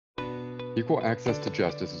Equal access to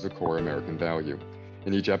justice is a core American value.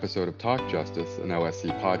 In each episode of Talk Justice, an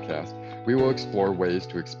LSC podcast, we will explore ways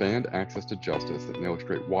to expand access to justice and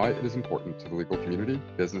illustrate why it is important to the legal community,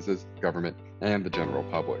 businesses, government, and the general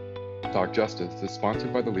public. Talk Justice is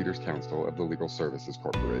sponsored by the Leaders Council of the Legal Services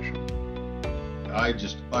Corporation. I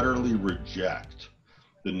just utterly reject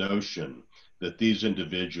the notion that these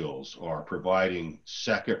individuals are providing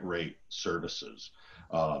second-rate services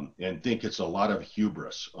and think it's a lot of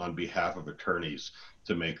hubris on behalf of attorneys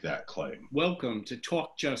to make that claim. Welcome to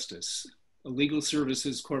Talk Justice, a Legal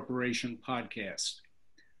Services Corporation podcast.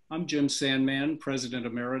 I'm Jim Sandman, President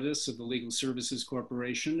Emeritus of the Legal Services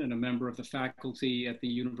Corporation and a member of the faculty at the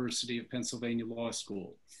University of Pennsylvania Law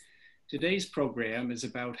School. Today's program is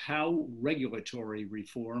about how regulatory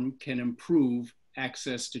reform can improve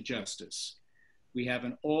access to justice. We have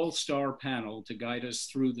an all-star panel to guide us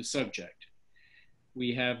through the subject.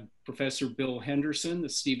 We have Professor Bill Henderson, the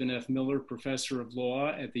Stephen F. Miller Professor of Law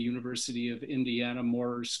at the University of Indiana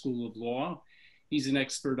Maurer School of Law. He's an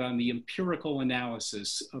expert on the empirical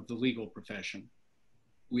analysis of the legal profession.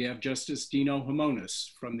 We have Justice Deno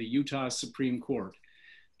Himonas from the Utah Supreme Court.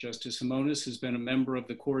 Justice Himonas has been a member of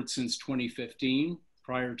the court since 2015.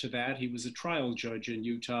 Prior to that, he was a trial judge in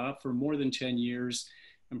Utah for more than 10 years.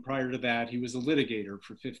 And prior to that, he was a litigator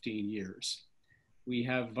for 15 years. We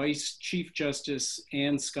have Vice Chief Justice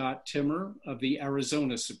Ann Scott Timmer of the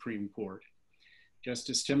Arizona Supreme Court.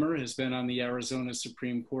 Justice Timmer has been on the Arizona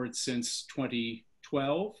Supreme Court since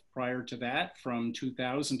 2012. Prior to that, from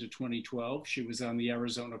 2000 to 2012, she was on the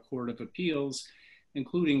Arizona Court of Appeals,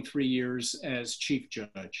 including 3 years as Chief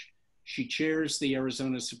Judge. She chairs the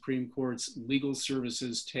Arizona Supreme Court's Legal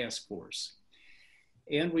Services Task Force.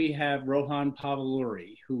 And we have Rohan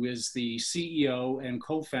Pavuluri, who is the CEO and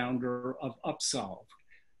co-founder of Upsolve,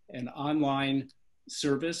 an online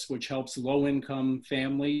service which helps low-income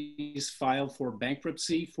families file for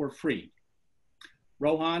bankruptcy for free.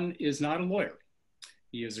 Rohan is not a lawyer.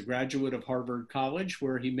 He is a graduate of Harvard College,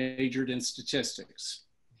 where he majored in statistics.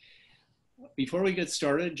 Before we get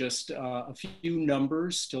started, just a few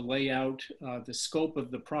numbers to lay out the scope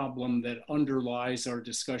of the problem that underlies our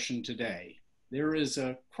discussion today. There is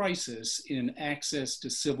a crisis in access to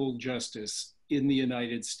civil justice in the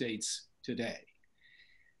United States today.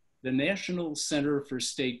 The National Center for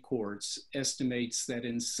State Courts estimates that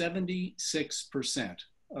in 76%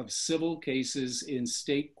 of civil cases in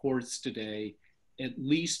state courts today, at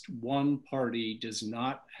least one party does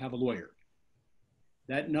not have a lawyer.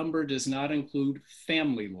 That number does not include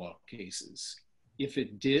family law cases. If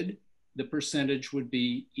it did, the percentage would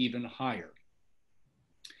be even higher.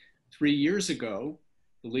 3 years ago,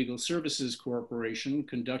 the Legal Services Corporation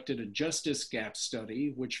conducted a justice gap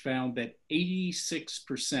study which found that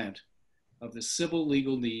 86% of the civil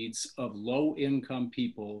legal needs of low-income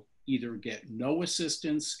people either get no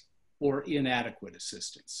assistance or inadequate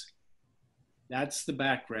assistance. That's the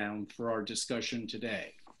background for our discussion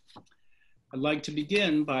today. I'd like to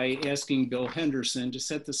begin by asking Bill Henderson to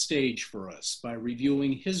set the stage for us by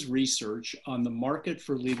reviewing his research on the market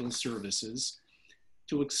for legal services,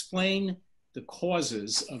 to explain the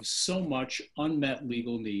causes of so much unmet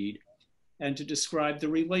legal need, and to describe the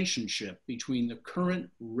relationship between the current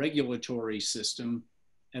regulatory system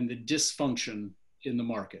and the dysfunction in the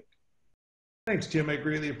market. Thanks, Jim. I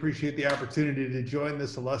greatly appreciate the opportunity to join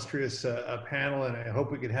this illustrious panel, and I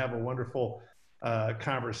hope we can have a wonderful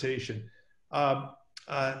conversation.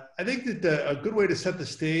 I think that a good way to set the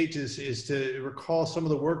stage is to recall some of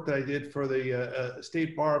the work that I did for the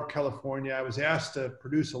State Bar of California. I was asked to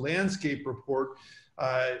produce a landscape report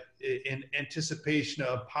in anticipation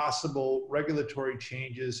of possible regulatory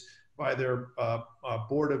changes by their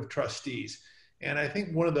Board of Trustees. And I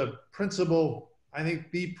think the principal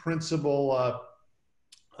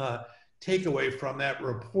takeaway from that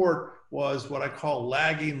report was what I call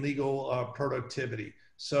lagging legal productivity.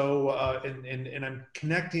 So, and I'm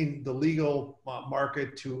connecting the legal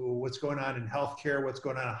market to what's going on in healthcare, what's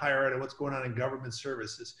going on in higher ed, and what's going on in government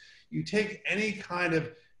services. You take any kind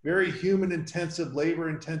of very human-intensive,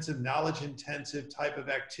 labor-intensive, knowledge-intensive type of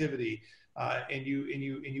activity, and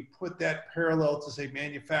you put that parallel to, say,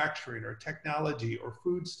 manufacturing or technology or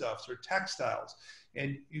foodstuffs or textiles,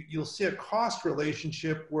 and you'll see a cost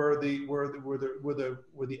relationship where the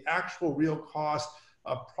actual real cost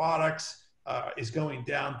of products is going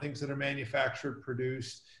down, things that are manufactured,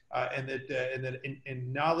 produced,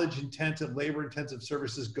 and knowledge-intensive, labor-intensive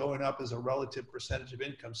services going up as a relative percentage of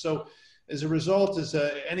income. So as a result,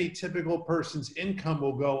 any typical person's income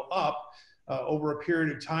will go up over a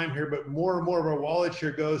period of time here, but more and more of our wallet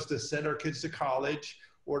share goes to send our kids to college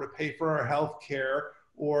or to pay for our health care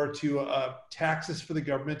or to taxes for the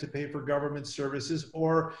government to pay for government services,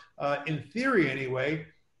 or in theory anyway,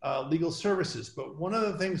 legal services. But one of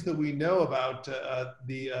the things that we know about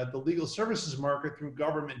the legal services market through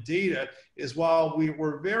government data is while we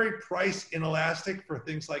were very price inelastic for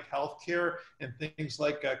things like healthcare and things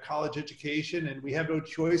like college education, and we have no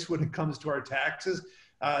choice when it comes to our taxes,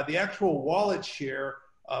 the actual wallet share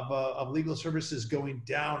of legal services going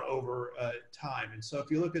down over time. And so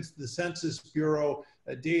if you look at the Census Bureau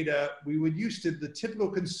data, we would use to the typical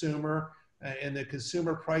consumer and the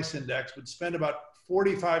consumer price index would spend about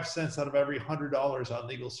 45 cents out of every $100 on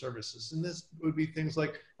legal services. And this would be things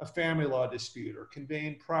like a family law dispute or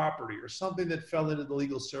conveying property or something that fell into the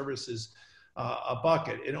legal services a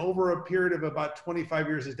bucket. And over a period of about 25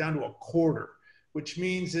 years, it's down to a quarter, which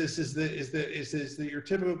means is that your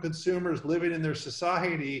typical consumers living in their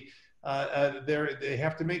society, they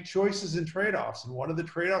have to make choices and trade-offs. And one of the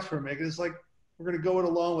trade-offs we're making is like, we're going to go it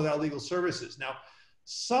alone without legal services. Now,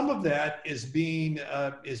 some of that is being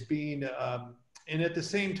and at the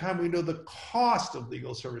same time, we know the cost of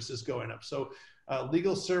legal services going up. So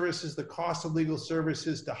legal services, the cost of legal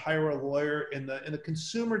services to hire a lawyer in the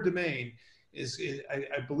consumer domain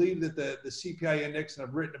I believe that the CPI index, and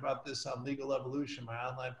I've written about this on Legal Evolution, my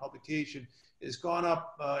online publication, has gone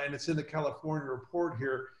up, and it's in the California report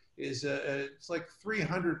here, it's like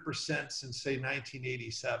 300% since say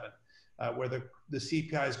 1987, where the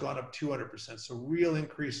CPI has gone up 200%. So real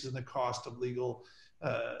increases in the cost of legal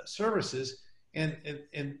services. And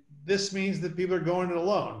this means that people are going it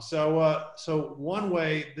alone. So one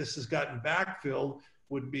way this has gotten backfilled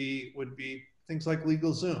would be things like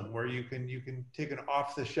LegalZoom, where you can take an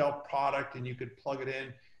off-the-shelf product and you could plug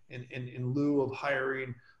it in lieu of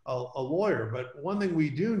hiring a lawyer. But one thing we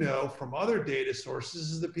do know from other data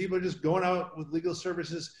sources is that people are just going out with legal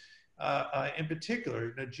services in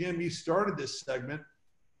particular. Now, Jim, you started this segment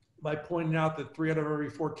by pointing out that 3 out of every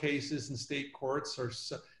 4 cases in state courts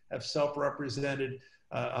have self-represented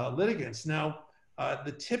litigants. Now,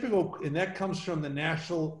 the typical, and that comes from the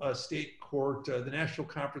National State Court, the National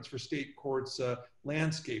Conference for State Courts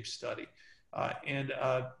landscape study. And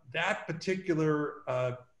that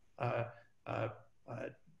particular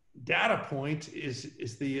data point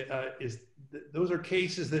those are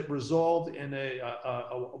cases that resolved in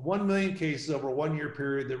 1 million cases over a 1-year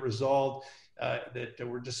period that resolved, that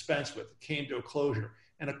were dispensed with, came to a closure.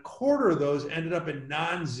 And a quarter of those ended up in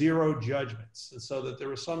non-zero judgments, and so that there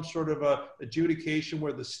was some sort of a adjudication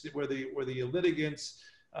where the litigants,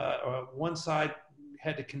 one side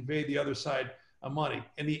had to convey the other side money,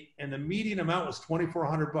 and the median amount was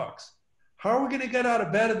 $2,400. How are we going to get out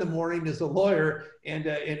of bed in the morning as a lawyer and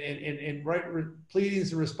write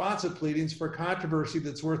pleadings and responsive pleadings for controversy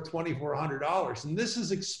that's worth $2,400? And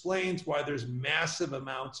this explains why there's massive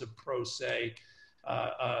amounts of pro se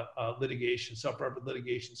litigation, self-represented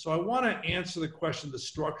litigation. So I want to answer the question, the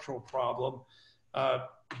structural problem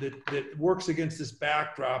that works against this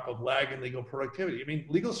backdrop of lagging legal productivity. I mean,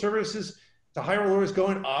 legal services to hire lawyers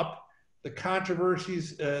going up, the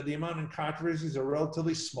controversies, the amount of controversies are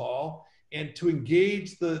relatively small, and to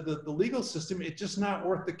engage the legal system, it's just not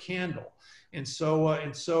worth the candle. And so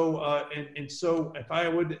if I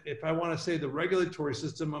want to say the regulatory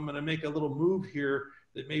system, I'm going to make a little move here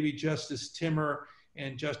that maybe Justice Timmer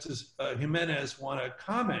and Justice Himonas want to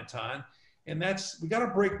comment on, and that's, we got to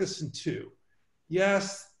break this in two.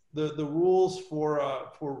 Yes, the rules for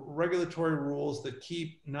regulatory rules that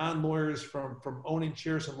keep non-lawyers from owning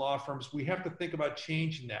shares in law firms, we have to think about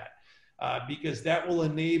changing that. Because that will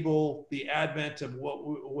enable the advent of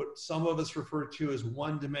what some of us refer to as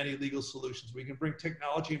one-to-many legal solutions. We can bring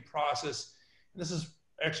technology and process, and this is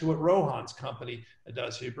actually what Rohan's company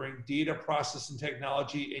does. So you bring data, process, and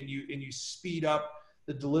technology, and you speed up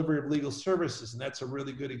the delivery of legal services, and that's a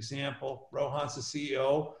really good example. Rohan's the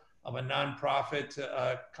CEO of a nonprofit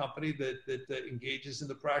company that engages in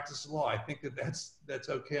the practice of law. I think that's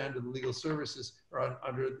okay under the legal services or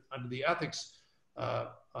under the ethics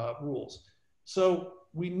rules. So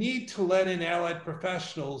we need to let in allied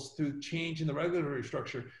professionals through change in the regulatory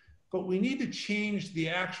structure, but we need to change the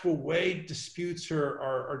actual way disputes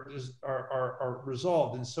are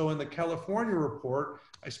resolved. And so in the California report,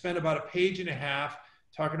 I spent about a page and a half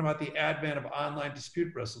talking about the advent of online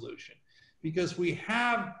dispute resolution, because we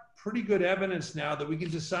have pretty good evidence now that we can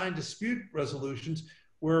design dispute resolutions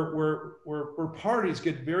where parties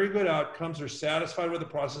get very good outcomes, are satisfied with the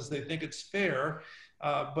process, they think it's fair,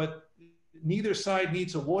 but neither side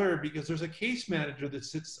needs a lawyer because there's a case manager that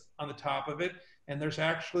sits on the top of it, and there's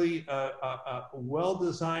actually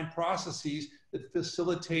well-designed processes that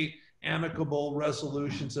facilitate amicable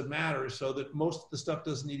resolutions of matters so that most of the stuff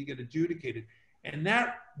doesn't need to get adjudicated. And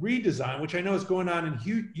that redesign, which I know is going on in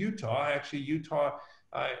Utah, actually Utah,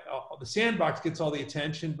 the sandbox gets all the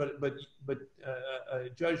attention, but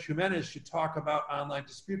Judge Himonas should talk about online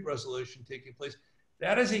dispute resolution taking place.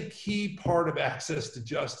 That is a key part of access to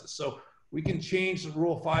justice. So we can change the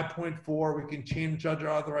Rule 5.4. We can change judge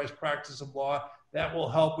authorized practice of law. That will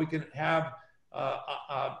help. We can have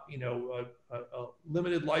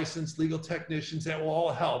limited license legal technicians. That will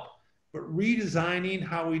all help. But redesigning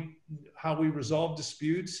how we resolve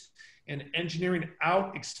disputes and engineering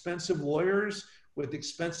out expensive lawyers with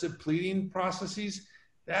expensive pleading processes,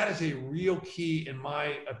 that is a real key, in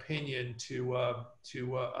my opinion, to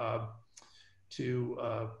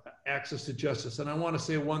access to justice. And I want to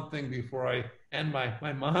say one thing before I end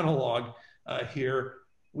my monologue here.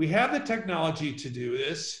 We have the technology to do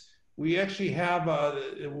this. We actually have,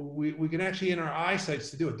 we can actually in our eyesights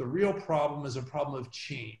to do it. The real problem is a problem of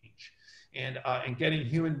change and getting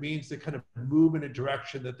human beings to kind of move in a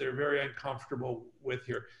direction that they're very uncomfortable with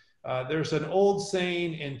here. There's an old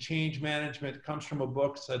saying in change management, it comes from a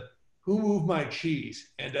book, said, "Who moved my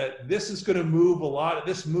cheese?" And this is going to move a lot.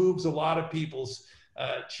 This moves a lot of people's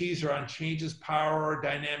cheese around, changes power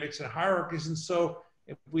dynamics and hierarchies. And so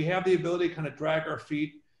if we have the ability to kind of drag our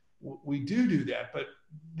feet, we do that. But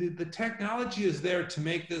the technology is there to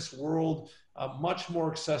make this world much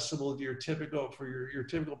more accessible to your typical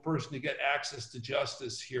person to get access to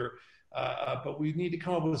justice here. But we need to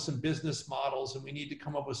come up with some business models, and we need to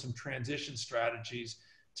come up with some transition strategies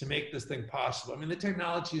to make this thing possible. I mean, the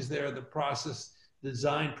technology is there, the process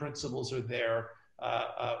design principles are there.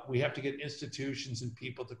 We have to get institutions and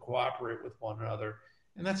people to cooperate with one another.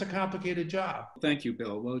 And that's a complicated job. Thank you,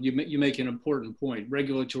 Bill. Well, you make an important point.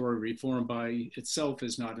 Regulatory reform by itself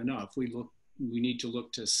is not enough. We need to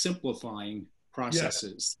look to simplifying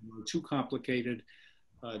processes. Yes. They're too complicated,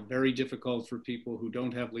 very difficult for people who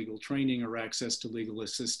don't have legal training or access to legal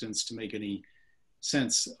assistance to make any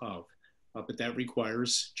sense of. But that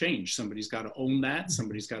requires change. Somebody's got to own that.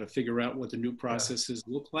 Somebody's got to figure out what the new processes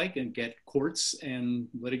look like and get courts and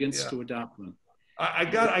litigants to adopt them.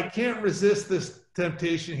 I can't resist this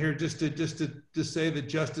temptation here just to say that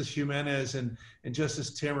Justice Himonas and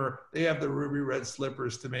Justice Timmer, they have the ruby red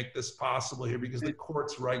slippers to make this possible here, because the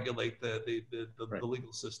courts regulate the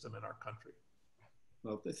legal system in our country.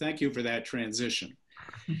 Well, thank you for that transition.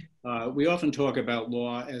 We often talk about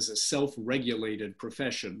law as a self-regulated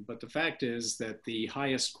profession, but the fact is that the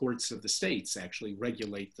highest courts of the states actually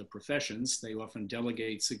regulate the professions. They often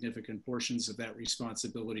delegate significant portions of that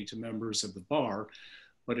responsibility to members of the bar,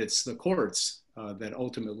 but it's the courts that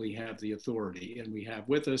ultimately have the authority. And we have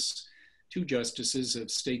with us two justices of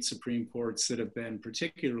state Supreme Courts that have been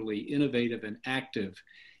particularly innovative and active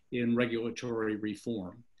in regulatory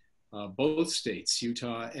reform. Both states,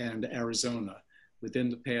 Utah and Arizona, within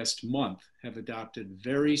the past month have adopted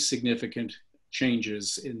very significant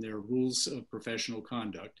changes in their rules of professional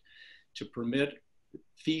conduct to permit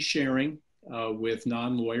fee sharing with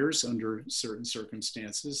non-lawyers under certain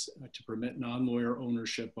circumstances, to permit non-lawyer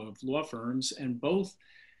ownership of law firms. And both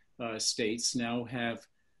states now have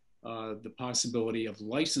the possibility of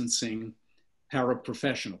licensing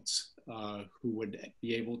paraprofessionals who would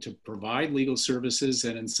be able to provide legal services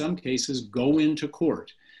and in some cases go into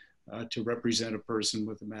court to represent a person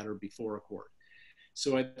with a matter before a court.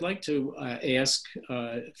 So I'd like to ask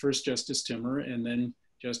first Justice Timmer and then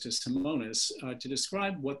Justice Himonas to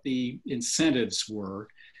describe what the incentives were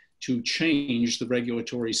to change the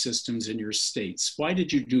regulatory systems in your states. Why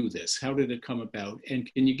did you do this? How did it come about? And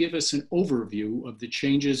can you give us an overview of the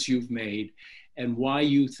changes you've made and why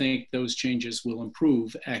you think those changes will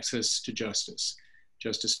improve access to justice?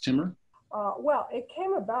 Justice Timmer? Well, it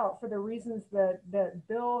came about for the reasons that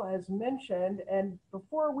Bill has mentioned. And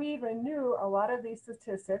before we even knew a lot of these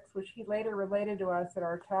statistics, which he later related to us at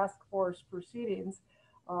our task force proceedings,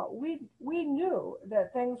 we knew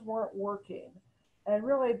that things weren't working. And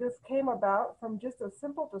really, this came about from just a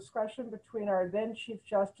simple discussion between our then Chief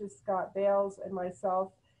Justice Scott Bales and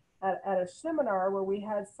myself at a seminar where we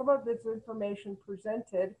had some of this information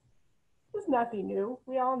presented. There's nothing new.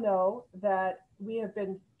 We all know that we have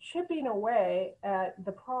been chipping away at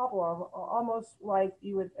the problem, almost like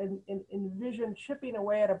you would envision chipping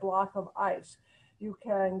away at a block of ice. You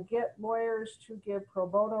can get lawyers to give pro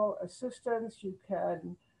bono assistance. You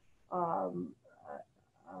can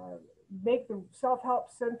make the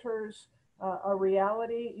self-help centers a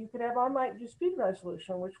reality. You can have online dispute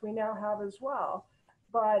resolution, which we now have as well.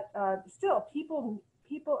 But still, people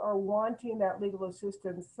are wanting that legal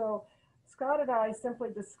assistance. So Scott and I simply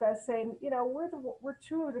discussed saying, you know, we're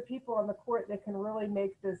two of the people on the court that can really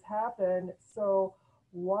make this happen. So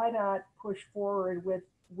why not push forward with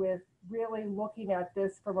with really looking at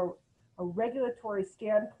this from a regulatory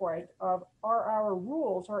standpoint of are our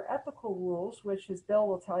rules, our ethical rules, which as Bill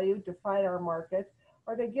will tell you, define our market,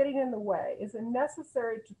 are they getting in the way? Is it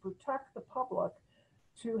necessary to protect the public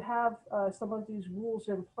to have some of these rules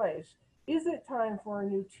in place? Is it time for a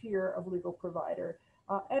new tier of legal provider?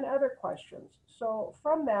 And other questions. So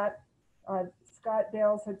from that, Scott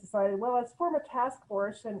Dales had decided, well, let's form a task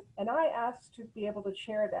force, and I asked to be able to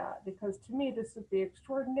chair that, because to me, this would be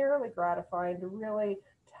extraordinarily gratifying to really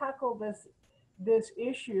tackle this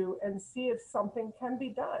issue and see if something can be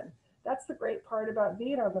done. That's the great part about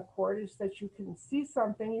being on the court, is that you can see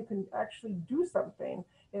something, you can actually do something,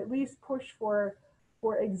 at least push for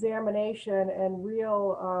examination and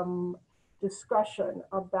real discussion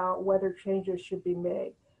about whether changes should be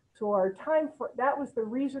made. So our time for that was the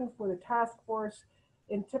reason for the task force.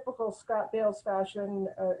 In typical Scott Dales fashion,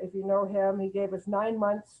 if you know him, he gave us 9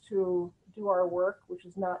 months to do our work, which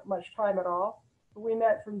is not much time at all. We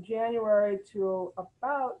met from January to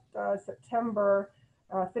about September,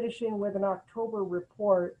 finishing with an October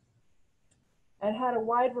report, and had a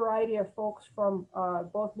wide variety of folks from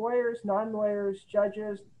both lawyers, non-lawyers,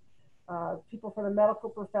 judges, people from the medical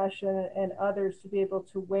profession, and others to be able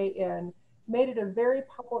to weigh in. Made it a very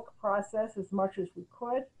public process as much as we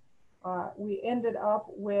could. We ended up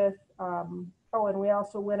with, and we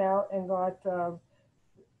also went out and got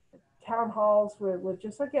town halls with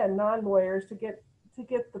just, again, non-lawyers to get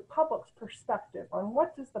the public's perspective on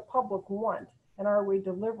what does the public want, and are we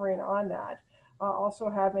delivering on that? Also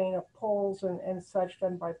having polls and such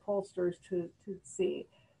done by pollsters to see.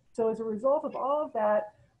 So as a result of all of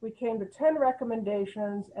that, we came to 10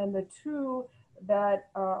 recommendations, and the two that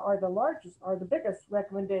are the biggest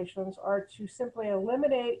recommendations are to simply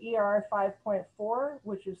eliminate ER 5.4,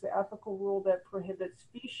 which is the ethical rule that prohibits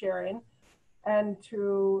fee sharing, and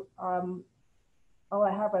to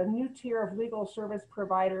have a new tier of legal service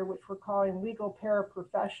provider, which we're calling legal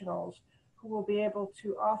paraprofessionals, who will be able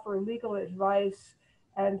to offer legal advice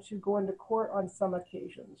and to go into court on some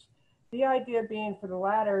occasions. The idea being for the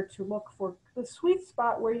latter to look for the sweet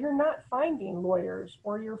spot where you're not finding lawyers,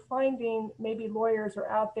 or you're finding maybe lawyers are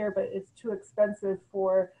out there, but it's too expensive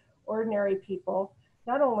for ordinary people,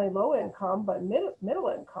 not only low income, but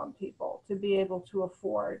middle income people to be able to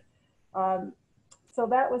afford. So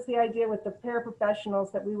that was the idea with the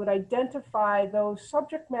paraprofessionals, that we would identify those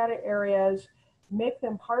subject matter areas, make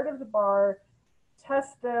them part of the bar,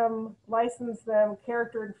 test them, license them,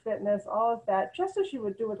 character and fitness, all of that, just as you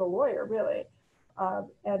would do with a lawyer, really,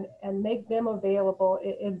 and make them available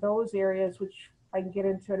in those areas, which I can get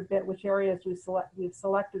into in a bit, which areas we've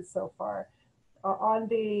selected so far. On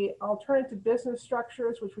the alternative business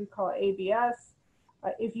structures, which we call ABS,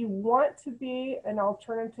 if you want to be an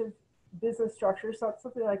alternative business structure, so it's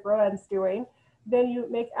something like Rohan's doing, then you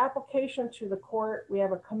make application to the court. We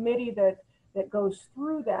have a committee that goes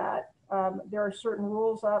through that. There are certain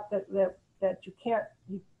rules up that you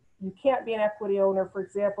can't be an equity owner, for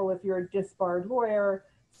example, if you're a disbarred lawyer,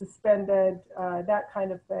 suspended, that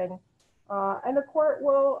kind of thing. And the court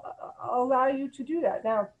will allow you to do that.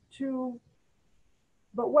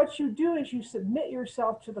 But what you do is you submit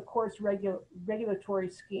yourself to the court's regulatory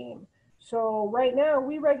scheme. So right now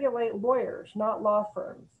we regulate lawyers, not law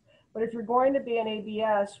firms. But if you're going to be an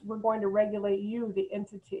ABS, we're going to regulate you, the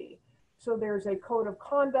entity. So there's a code of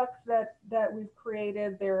conduct that we've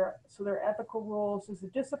created there. So there are ethical rules. There's a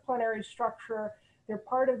disciplinary structure. They're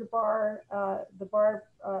part of the bar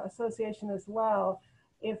association as well.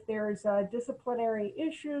 If there's disciplinary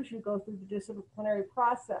issues, you go through the disciplinary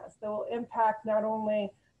process that will impact not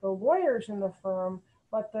only the lawyers in the firm,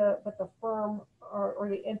 but the firm or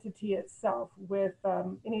the entity itself, with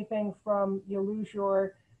anything from you lose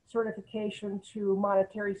your certification to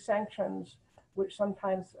monetary sanctions, which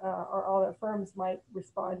sometimes are all that firms might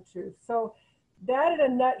respond to. So that, in a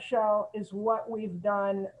nutshell, is what we've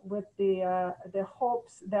done, with the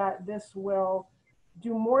hopes that this will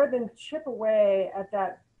do more than chip away at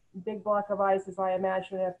that big block of ice, as I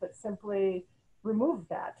imagine it, but simply remove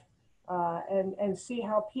that and see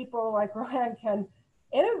how people like Rohan can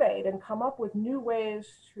innovate and come up with new ways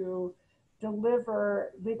to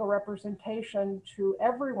deliver legal representation to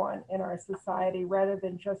everyone in our society, rather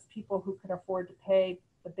than just people who can afford to pay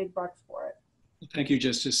the big bucks for it. Thank you,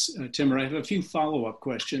 Justice Timmer. I have a few follow-up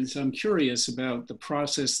questions. I'm curious about the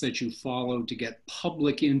process that you follow to get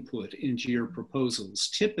public input into your proposals.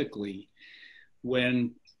 Typically,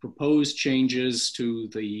 when proposed changes to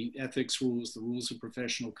the ethics rules, the rules of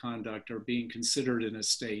professional conduct are being considered in a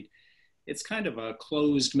state, it's kind of a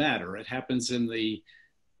closed matter. It happens in the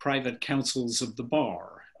private councils of the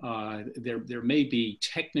bar. There may be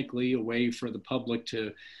technically a way for the public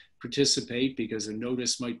to participate because a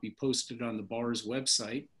notice might be posted on the bar's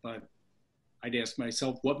website, but I'd ask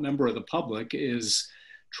myself, what member of the public is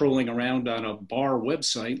trolling around on a bar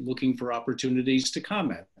website looking for opportunities to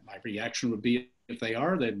comment? My reaction would be, if they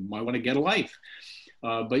are, they might want to get a life.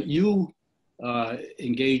 But you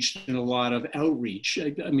engaged in a lot of outreach.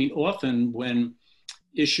 I mean, often when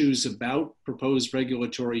issues about proposed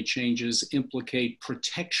regulatory changes implicate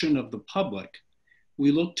protection of the public,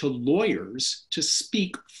 we look to lawyers to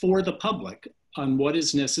speak for the public on what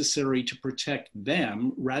is necessary to protect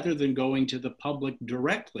them, rather than going to the public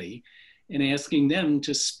directly and asking them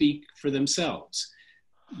to speak for themselves.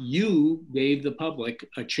 You gave the public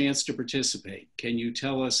a chance to participate. Can you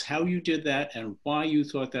tell us how you did that and why you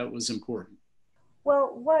thought that was important?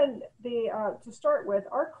 Well, to start with,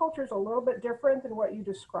 our culture is a little bit different than what you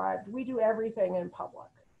described. We do everything in public.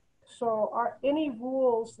 So any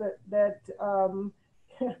rules that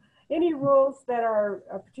any rules that are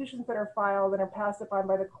petitions that are filed and are passed upon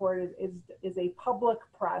by the court is a public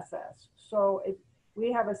process. So if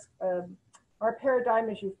we have our paradigm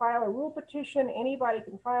is you file a rule petition, anybody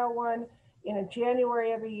can file one. In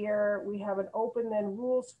January every year, we have an open then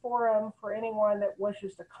rules forum for anyone that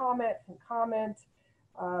wishes to comment can comment.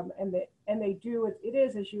 And they do, it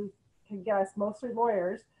is, as you can guess, mostly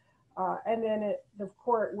lawyers. And then the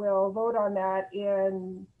court will vote on that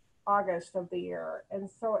in August of the year. And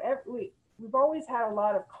so we've always had a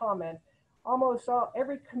lot of comment. Almost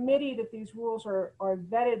every committee that these rules are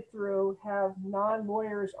vetted through have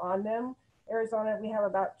non-lawyers on them. Arizona, we have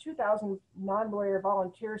about 2,000 non-lawyer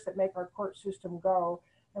volunteers that make our court system go.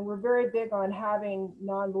 And we're very big on having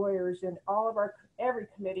non-lawyers in every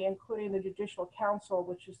committee, including the Judicial Council,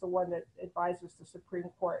 which is the one that advises the Supreme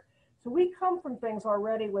Court. So we come from things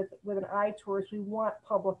already with an eye towards we want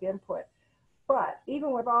public input. But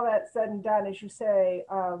even with all that said and done, as you say,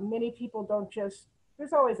 many people don't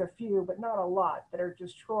there's always a few, but not a lot, that are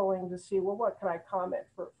just trolling to see, well, what can I comment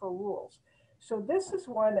for rules? So this is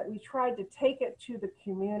one that we tried to take it to the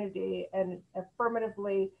community and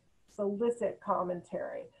affirmatively solicit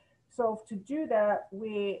commentary. So to do that,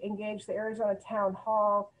 we engaged the Arizona Town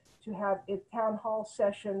Hall to have town hall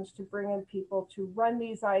sessions to bring in people to run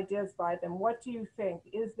these ideas by them. What do you think?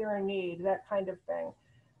 Is there a need? That kind of thing.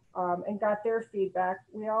 And got their feedback.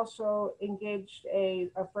 We also engaged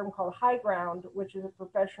a firm called High Ground, which is a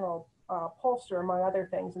professional pollster, among other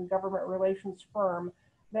things, and government relations firm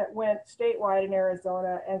that went statewide in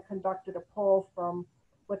Arizona and conducted a poll from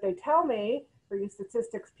what they tell me, for you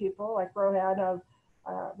statistics people like Rohan,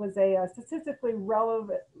 was a statistically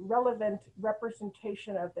relevant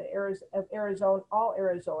representation of Arizona, all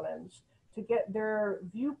Arizonans, to get their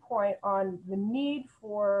viewpoint on the need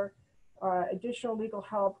for additional legal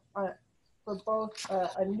help for both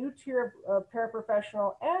a new tier of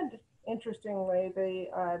paraprofessional and, interestingly,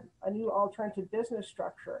 a new alternative business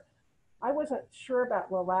structure. I wasn't sure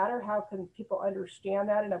about the latter. How can people understand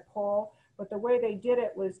that in a poll? But the way they did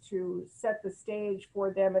it was to set the stage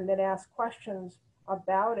for them and then ask questions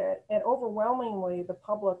about it. And overwhelmingly, the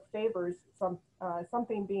public favors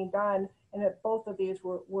something being done, and that both of these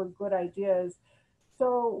were good ideas.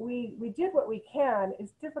 So we did what we can.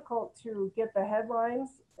 It's difficult to get the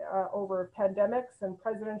headlines over pandemics and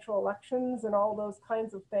presidential elections and all those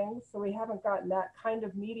kinds of things. So we haven't gotten that kind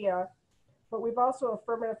of media. But we've also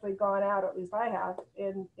affirmatively gone out, at least I have,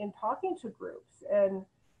 in talking to groups. And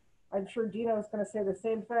I'm sure Deno is going to say the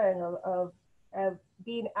same thing of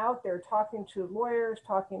being out there, talking to lawyers,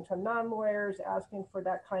 talking to non-lawyers, asking for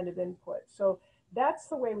that kind of input. So that's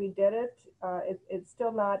the way we did it. It's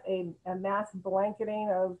still not a mass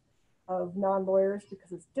blanketing of non-lawyers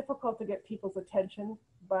because it's difficult to get people's attention,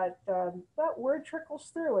 but that word trickles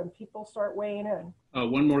through and people start weighing in.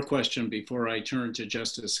 One more question before I turn to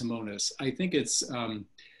Justice Himonas. I think it's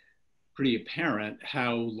pretty apparent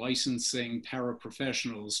how licensing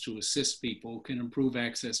paraprofessionals to assist people can improve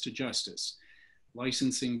access to justice.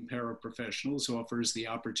 Licensing paraprofessionals offers the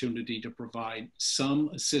opportunity to provide some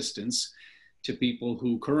assistance to people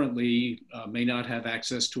who currently may not have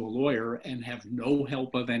access to a lawyer and have no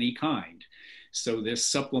help of any kind. So this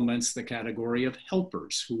supplements the category of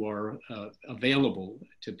helpers who are available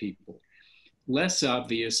to people. Less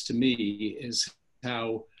obvious to me is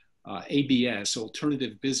how ABS,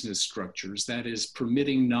 alternative business structures, that is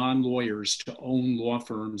permitting non-lawyers to own law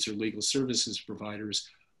firms or legal services providers,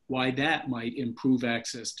 why that might improve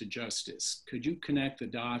access to justice. Could you connect the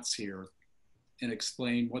dots here and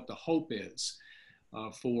explain what the hope is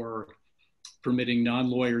for permitting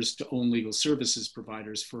non-lawyers to own legal services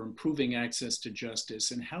providers for improving access to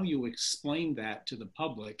justice, and how you explain that to the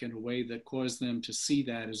public in a way that caused them to see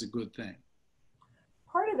that as a good thing.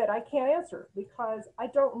 Part of it I can't answer because I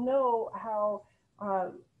don't know how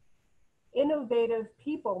innovative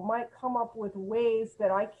people might come up with ways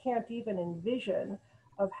that I can't even envision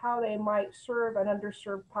of how they might serve an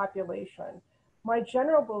underserved population. My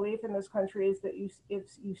general belief in this country is that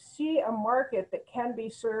if you see a market that can be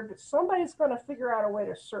served, somebody's going to figure out a way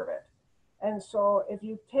to serve it. And so if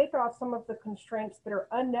you take off some of the constraints that are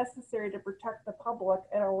unnecessary to protect the public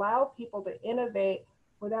and allow people to innovate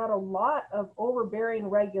without a lot of overbearing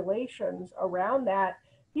regulations around that,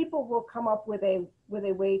 people will come up with a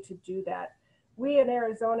way to do that. We in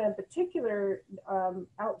Arizona in particular,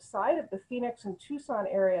 outside of the Phoenix and Tucson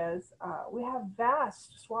areas, we have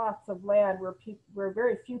vast swaths of land where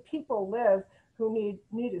very few people live who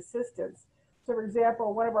need assistance. So for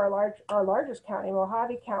example, one of our largest county,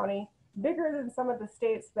 Mojave County, bigger than some of the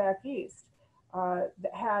states back east,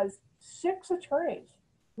 that has 6 attorneys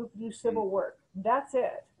who do civil work. That's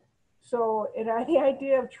it. So the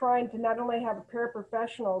idea of trying to not only have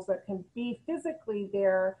paraprofessionals that can be physically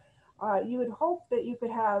there, you would hope that you could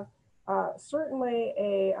have certainly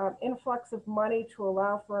a influx of money to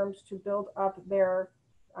allow firms to build up their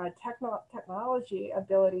technology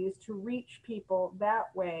abilities to reach people that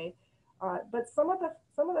way. But some of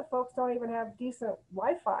the folks don't even have decent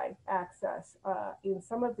Wi-Fi access in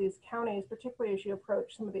some of these counties, particularly as you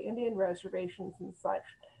approach some of the Indian reservations and such.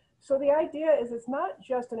 So the idea is it's not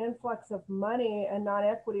just an influx of money and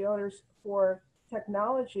non-equity owners for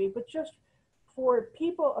technology, but just for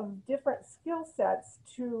people of different skill sets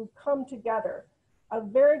to come together. A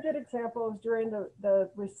very good example is during the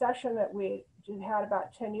recession that we had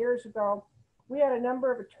about 10 years ago. We had a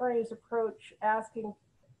number of attorneys approach asking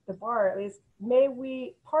the bar, at least, may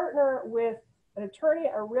we partner with an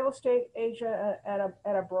attorney, a real estate agent, and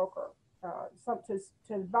a broker,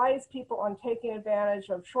 to advise people on taking advantage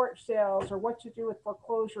of short sales or what to do with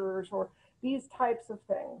foreclosures or these types of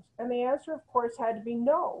things. And the answer, of course, had to be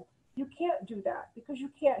no. You can't do that because you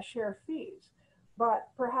can't share fees. But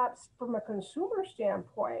perhaps from a consumer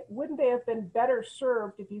standpoint, wouldn't they have been better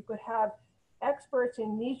served if you could have experts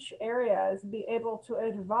in niche areas be able to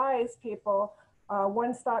advise people,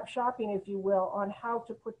 one-stop shopping, if you will, on how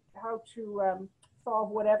to solve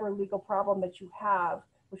whatever legal problem that you have,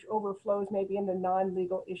 which overflows maybe into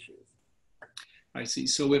non-legal issues? I see.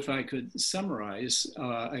 So if I could summarize,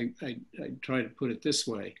 I try to put it this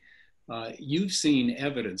way. You've seen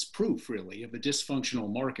evidence, proof really, of a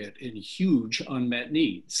dysfunctional market and huge unmet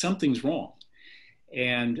need. Something's wrong.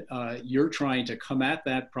 And you're trying to come at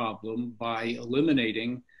that problem by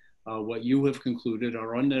eliminating what you have concluded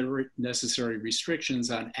are unnecessary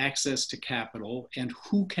restrictions on access to capital and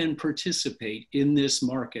who can participate in this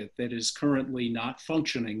market that is currently not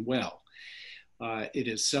functioning well. It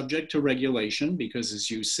is subject to regulation because,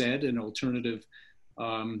 as you said, an alternative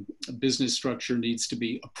business structure needs to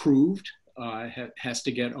be approved, has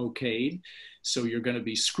to get okayed. So you're going to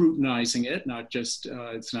be scrutinizing it,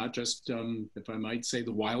 it's not just, if I might say,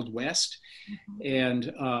 the Wild West, and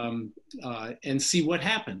see what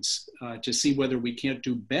happens, to see whether we can't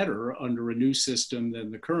do better under a new system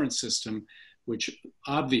than the current system, which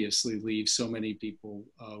obviously leaves so many people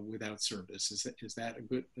without service. Is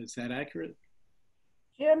that accurate?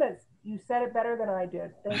 Jim, you said it better than I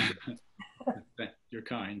did. Thank you. You're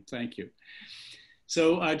kind. Thank you.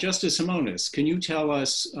 So, Justice Himonas, can you tell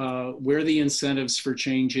us where the incentives for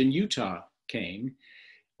change in Utah came,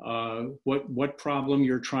 what problem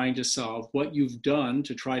you're trying to solve, what you've done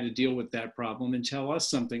to try to deal with that problem, and tell us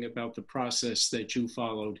something about the process that you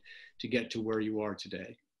followed to get to where you are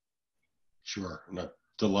today? Sure. I'm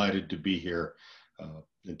delighted to be here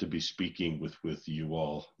and to be speaking with you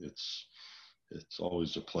all. It's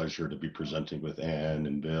always a pleasure to be presenting with Ann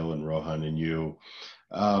and Bill and Rohan and you.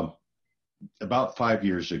 About 5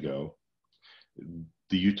 years ago,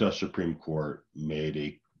 the Utah Supreme Court made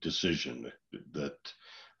a decision that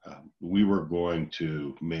we were going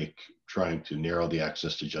to make trying to narrow the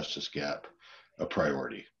access to justice gap a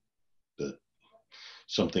priority, that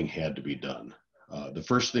something had to be done. The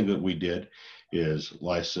first thing that we did is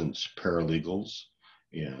license paralegals.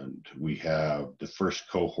 And we have the first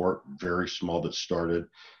cohort, very small, that started,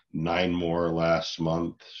 9 more last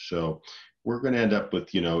month. So we're going to end up with,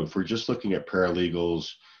 if we're just looking at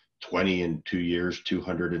paralegals, 20 in 2 years,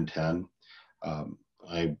 210.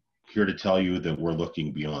 I'm here to tell you that we're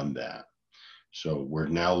looking beyond that. So we're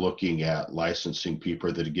now looking at licensing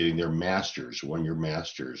people that are getting their masters, 1-year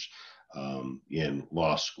masters, in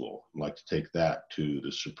law school. I'd like to take that to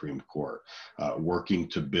the Supreme Court, working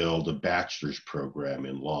to build a bachelor's program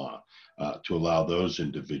in law to allow those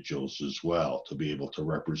individuals as well to be able to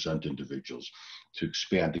represent individuals, to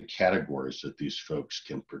expand the categories that these folks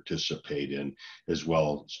can participate in, as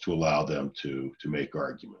well as to allow them to make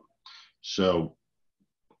argument. So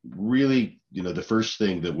really, the first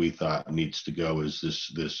thing that we thought needs to go is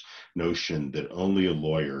this notion that only a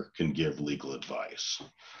lawyer can give legal advice.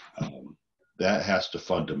 That has to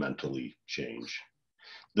fundamentally change.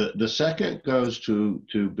 The second goes to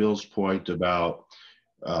Bill's point about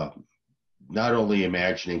not only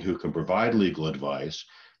imagining who can provide legal advice,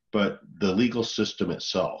 but the legal system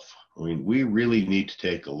itself. I mean, we really need to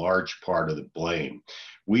take a large part of the blame.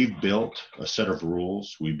 We've built a set of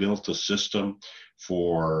rules. We built a system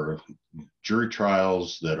for jury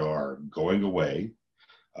trials that are going away,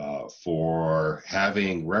 for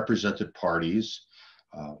having represented parties.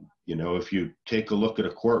 If you take a look at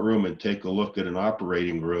a courtroom and take a look at an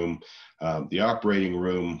operating room, the operating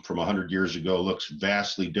room from 100 years ago looks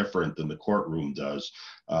vastly different than the courtroom does,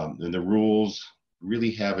 and the rules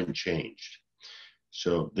really haven't changed.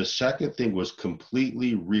 So the second thing was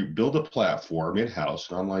completely rebuild a platform in-house,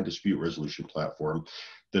 an online dispute resolution platform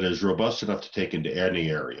that is robust enough to take into any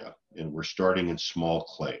area. And we're starting in small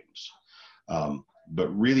claims, but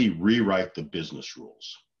really rewrite the business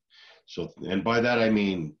rules. So, and by that I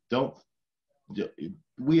mean,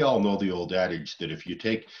 we all know the old adage that if you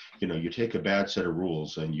take a bad set of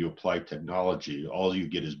rules and you apply technology, all you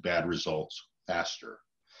get is bad results faster.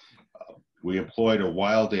 We employed a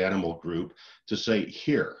wild animal group to say,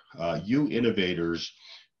 here, you innovators,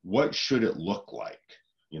 what should it look like?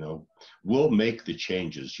 We'll make the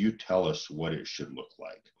changes. You tell us what it should look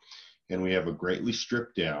like. And we have a greatly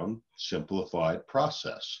stripped down, simplified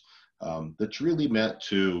process that's really meant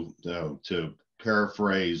to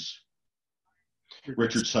paraphrase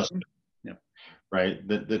Richard Sussman, right?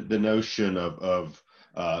 The notion of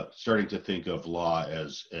starting to think of law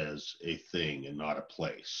as a thing and not a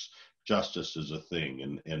place. Justice is a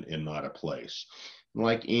thing and not a place.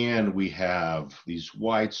 Like Anne, we have these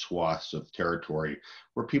wide swaths of territory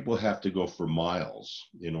where people have to go for miles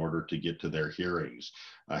in order to get to their hearings,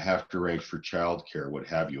 have to arrange for childcare, what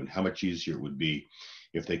have you, and how much easier it would be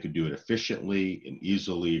if they could do it efficiently and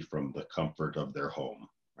easily from the comfort of their home,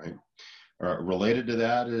 right? Related to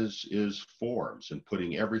that is forms and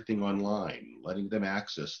putting everything online, letting them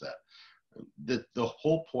access that. The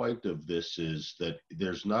whole point of this is that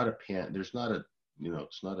it's not a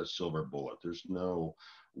silver bullet. There's no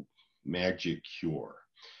magic cure.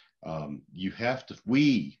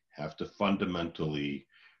 We have to fundamentally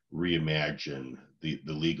reimagine the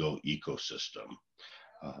legal ecosystem.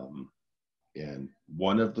 And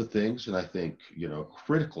one of the things, and I think, a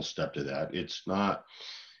critical step to that, it's not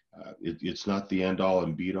the end all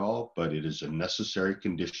and beat all, but it is a necessary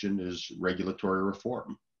condition, is regulatory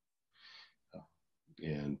reform.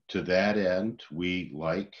 And to that end, we,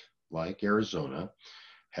 like Arizona,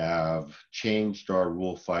 have changed our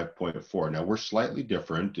Rule 5.4. Now, we're slightly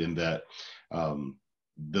different in that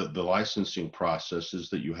the licensing process is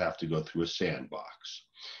that you have to go through a sandbox.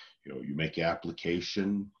 You make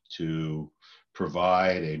application to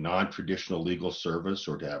provide a non-traditional legal service,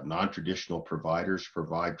 or to have non-traditional providers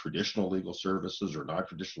provide traditional legal services or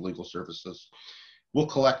non-traditional legal services. We'll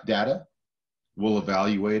collect data, we'll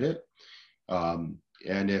evaluate it,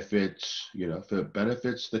 and if if it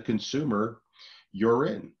benefits the consumer, you're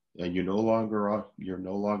in, and you're no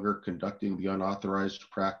longer conducting the unauthorized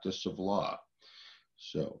practice of law.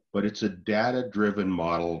 So, but it's a data-driven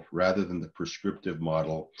model rather than the prescriptive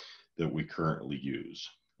model that we currently use.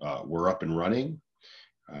 We're up and running.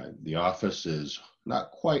 The office is not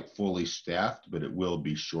quite fully staffed, but it will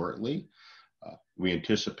be shortly. We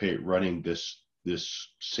anticipate running this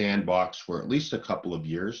sandbox for at least a couple of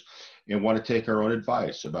years, and want to take our own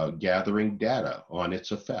advice about gathering data on its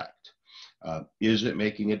effect. Is it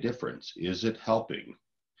making a difference? Is it helping?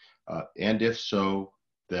 And if so,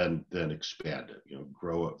 then expand it,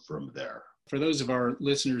 grow it from there. For those of our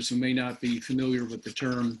listeners who may not be familiar with the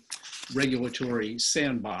term regulatory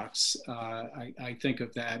sandbox, I think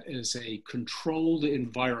of that as a controlled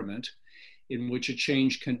environment in which a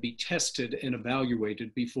change can be tested and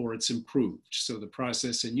evaluated before it's improved. So the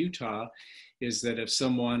process in Utah is that if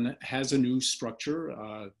someone has a new structure,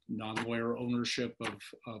 non-lawyer ownership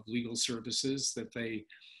of legal services that they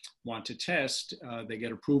want to test, they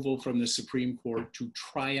get approval from the Supreme Court to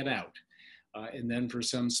try it out. And then for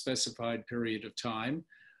some specified period of time,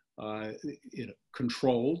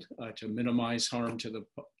 controlled to minimize harm to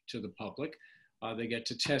the public, they get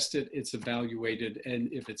to test it, it's evaluated, and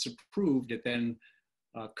if it's approved, it then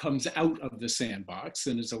comes out of the sandbox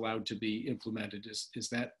and is allowed to be implemented. Is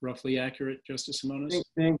that roughly accurate, Justice Himonas?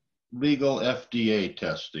 Think legal FDA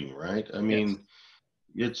testing, right? I mean,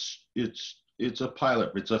 yes. It's a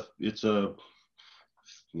pilot. It's a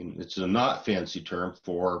not fancy term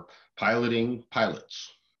for piloting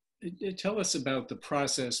pilots. Tell us about the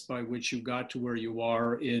process by which you got to where you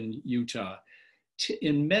are in Utah.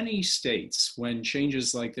 In many states, when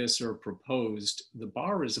changes like this are proposed, the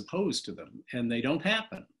bar is opposed to them and they don't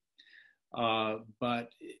happen. But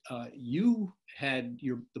you had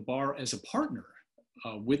the bar as a partner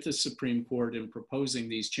with the Supreme Court in proposing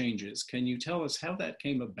these changes. Can you tell us how that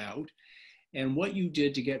came about and what you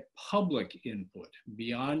did to get public input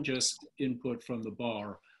beyond just input from the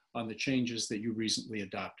bar on the changes that you recently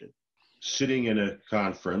adopted? Sitting in a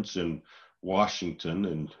conference in Washington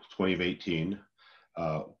in 2018,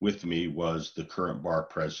 with me was the current bar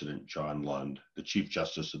president, John Lund, the Chief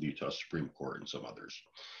Justice of the Utah Supreme Court, and some others.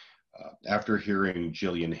 After hearing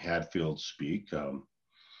Jillian Hadfield speak,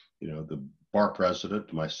 the bar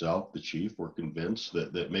president, myself, the chief, were convinced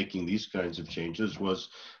that making these kinds of changes was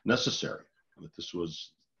necessary, that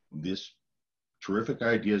this terrific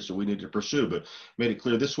ideas that we need to pursue, but made it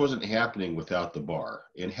clear this wasn't happening without the bar.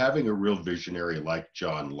 And having a real visionary like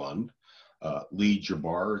John Lund lead your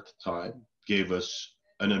bar at the time gave us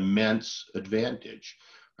an immense advantage,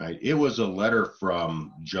 right? It was a letter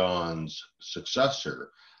from John's successor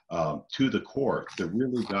to the court that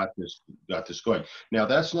really got this going. Now,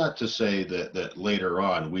 that's not to say that later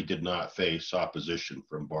on we did not face opposition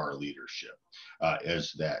from bar leadership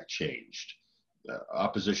as that changed.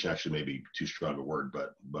 Opposition actually may be too strong a word,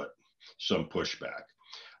 but some pushback.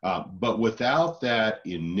 But without that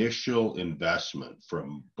initial investment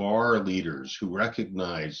from bar leaders who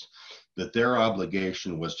recognized that their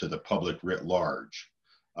obligation was to the public writ large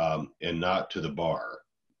and not to the bar,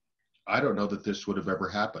 I don't know that this would have ever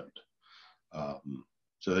happened.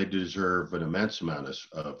 So they deserve an immense amount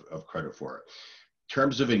of credit for it. In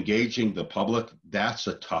terms of engaging the public, that's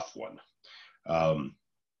a tough one.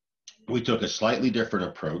 We took a slightly different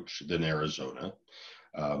approach than Arizona.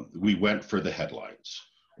 We went for the headlines.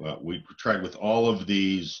 We tried with all of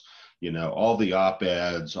these, all the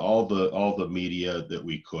op-eds, all the media that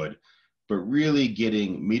we could, but really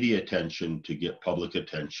getting media attention to get public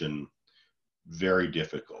attention, very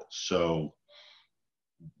difficult. So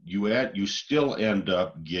you still end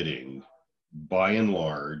up getting, by and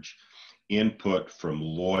large, input from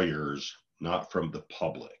lawyers, not from the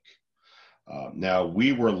public. Now,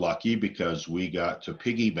 we were lucky because we got to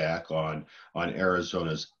piggyback on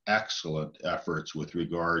Arizona's excellent efforts with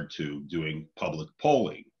regard to doing public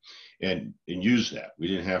polling and use that. We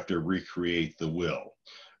didn't have to recreate the wheel.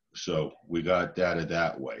 So we got data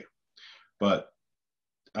that way. But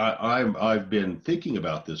I've been thinking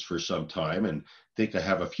about this for some time and think I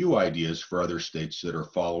have a few ideas for other states that are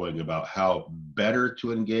following about how better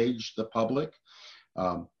to engage the public,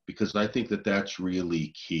 because I think that's really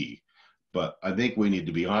key. But I think we need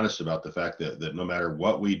to be honest about the fact that no matter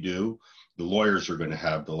what we do, the lawyers are going to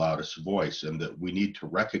have the loudest voice, and that we need to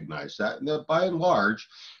recognize that. And that by and large,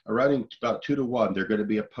 around about 2-1, they're going to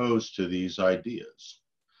be opposed to these ideas.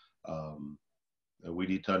 And we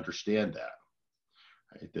need to understand that.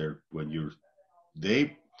 Right?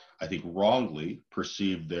 They, I think, wrongly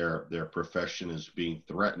perceive their profession as being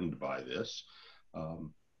threatened by this,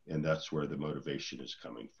 and that's where the motivation is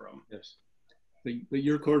coming from. Yes. But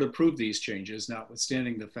your court approved these changes,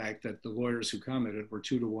 notwithstanding the fact that the lawyers who commented were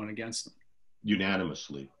 2-1 against them.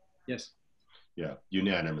 Unanimously. Yes. Yeah,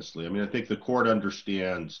 unanimously. I mean, I think the court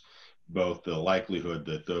understands both the likelihood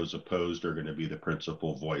that those opposed are going to be the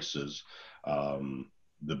principal voices.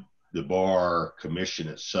 The bar commission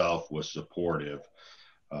itself was supportive.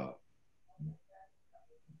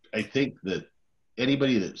 I think that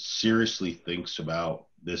anybody that seriously thinks about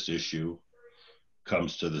this issue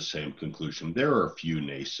comes to the same conclusion. There are a few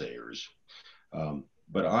naysayers,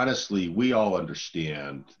 but honestly, we all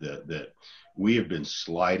understand that we have been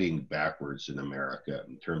sliding backwards in America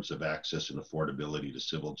in terms of access and affordability to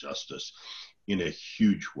civil justice in a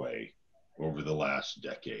huge way over the last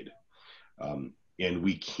decade. And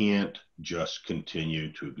we can't just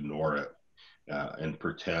continue to ignore it and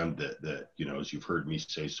pretend that, as you've heard me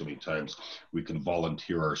say so many times, we can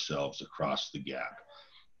volunteer ourselves across the gap.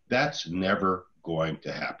 That's never going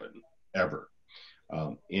to happen, ever.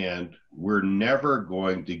 And we're never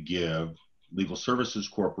going to give legal services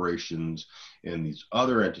corporations and these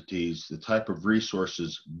other entities the type of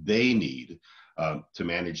resources they need to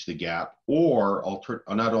manage the gap, or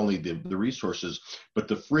not only the resources, but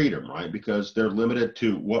the freedom, right? Because they're limited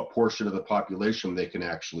to what portion of the population they can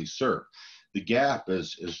actually serve. The gap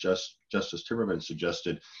is just Justice Timmerman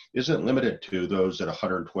suggested isn't limited to those at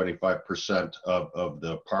 125% of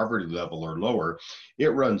the poverty level or lower. It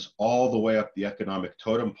runs all the way up the economic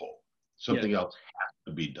totem pole. Something else has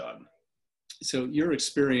to be done. So your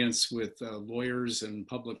experience with lawyers and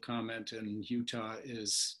public comment in Utah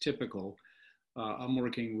is typical. I'm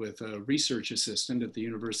working with a research assistant at the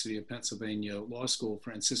University of Pennsylvania Law School,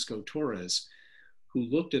 Francisco Torres, who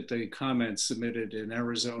looked at the comments submitted in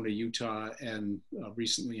Arizona, Utah, and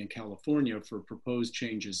recently in California for proposed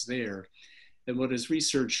changes there. And what his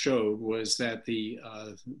research showed was that the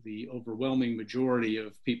overwhelming majority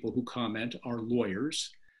of people who comment are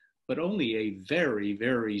lawyers, but only a very,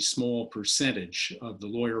 very small percentage of the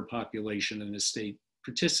lawyer population in the state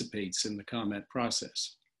participates in the comment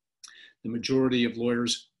process. The majority of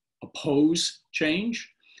lawyers oppose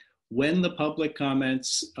change. When the public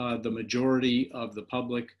comments, the majority of the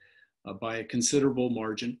public, by a considerable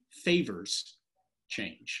margin, favors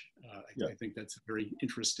change. I think that's a very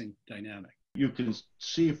interesting dynamic. You can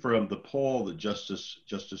see from the poll that Justice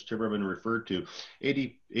Timmerman referred to,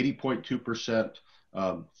 80.2%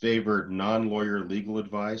 favored non-lawyer legal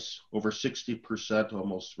advice, over 60%,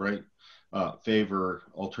 almost right, favor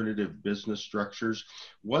alternative business structures.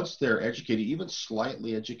 Once they're educated, even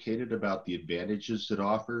slightly educated about the advantages it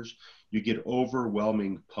offers, you get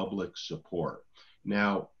overwhelming public support.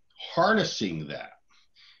 Now, harnessing that,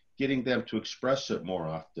 getting them to express it more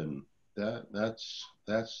often, that's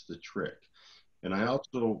the trick. And I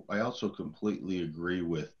also completely agree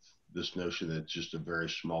with this notion that it's just a very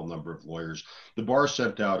small number of lawyers. The bar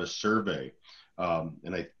sent out a survey,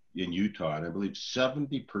 in Utah, and I believe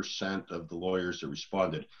 70% of the lawyers that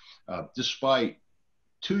responded, despite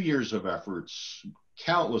 2 years of efforts,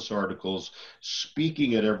 countless articles,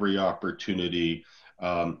 speaking at every opportunity,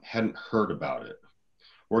 hadn't heard about it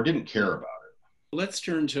or didn't care about it. Let's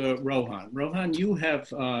turn to Rohan. Rohan, you have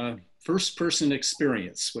first-person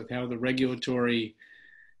experience with how the regulatory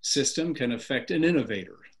system can affect an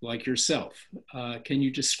innovator like yourself. Can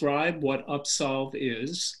you describe what Upsolve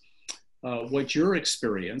is, what your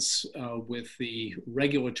experience with the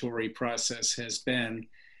regulatory process has been,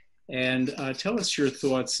 and tell us your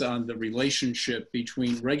thoughts on the relationship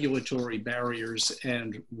between regulatory barriers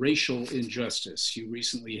and racial injustice. You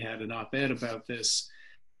recently had an op-ed about this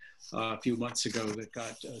a few months ago that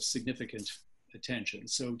got significant attention.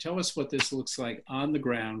 So tell us what this looks like on the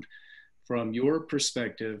ground from your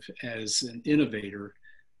perspective as an innovator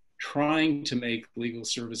trying to make legal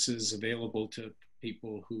services available to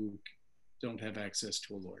people who don't have access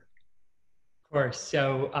to a lawyer. Of course.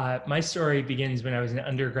 So my story begins when I was an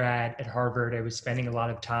undergrad at Harvard. I was spending a lot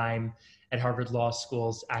of time at Harvard Law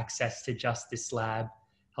School's Access to Justice Lab,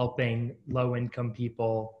 helping low-income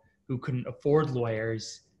people who couldn't afford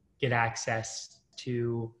lawyers get access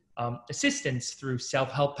to assistance through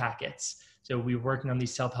self-help packets. So we were working on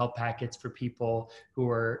these self-help packets for people who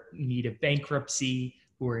are in need of bankruptcy,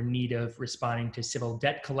 who are in need of responding to civil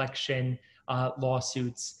debt collection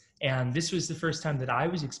lawsuits. And this was the first time that I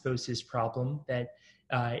was exposed to this problem, that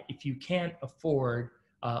if you can't afford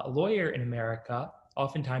a lawyer in America,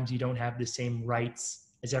 oftentimes you don't have the same rights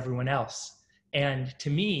as everyone else. And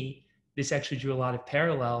to me, this actually drew a lot of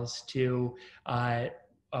parallels to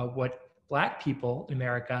what Black people in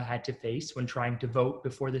America had to face when trying to vote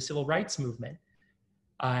before the civil rights movement.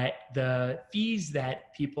 The fees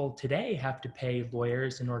that people today have to pay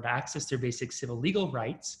lawyers in order to access their basic civil legal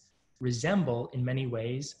rights resemble in many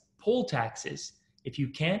ways poll taxes. If you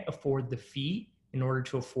can't afford the fee in order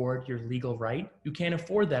to afford your legal right, you can't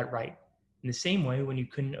afford that right. In the same way, when you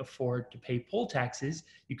couldn't afford to pay poll taxes,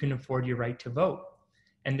 you couldn't afford your right to vote.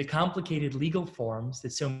 And the complicated legal forms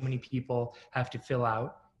that so many people have to fill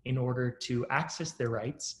out in order to access their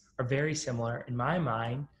rights are very similar, in my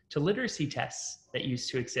mind, to literacy tests that used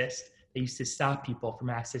to exist. They used to stop people from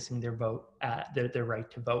accessing their vote, their right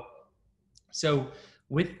to vote. So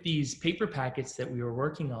with these paper packets that we were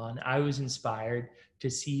working on, I was inspired to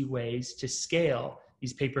see ways to scale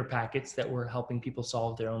these paper packets that were helping people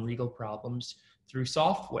solve their own legal problems through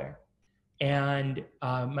software. And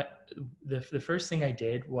the first thing I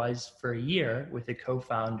did was, for a year with a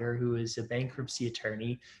co-founder who is a bankruptcy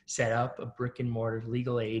attorney, set up a brick and mortar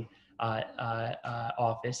legal aid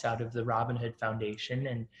office out of the Robin Hood Foundation.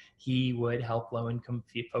 And he would help low-income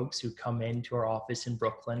folks who come into our office in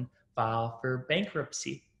Brooklyn file for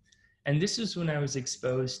bankruptcy. And this is when I was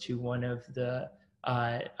exposed to one of the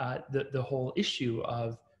whole issue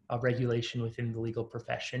of regulation within the legal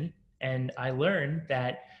profession. And I learned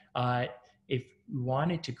that if we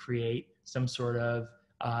wanted to create some sort of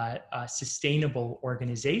sustainable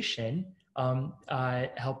organization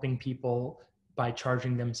helping people by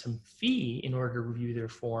charging them some fee in order to review their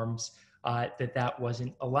forms, that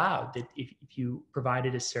wasn't allowed. That if you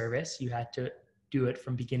provided a service, you had to do it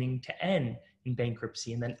from beginning to end in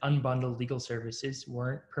bankruptcy, and then unbundled legal services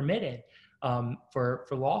weren't permitted for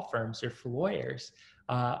law firms or for lawyers.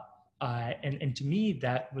 And to me,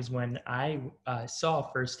 that was when I saw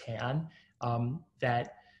firsthand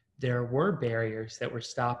that there were barriers that were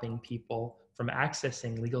stopping people from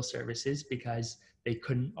accessing legal services because they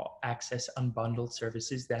couldn't access unbundled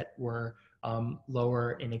services that were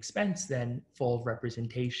lower in expense than full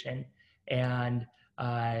representation. And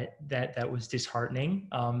that was disheartening.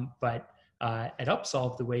 But at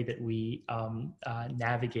Upsolve, the way that we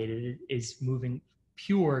navigated it is moving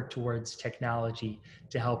pure towards technology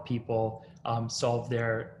to help people solve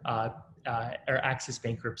their or access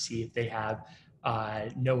bankruptcy if they have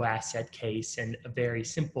no asset case and a very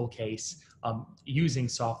simple case using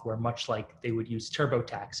software, much like they would use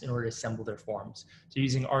TurboTax in order to assemble their forms. So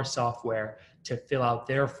using our software to fill out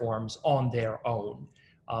their forms on their own.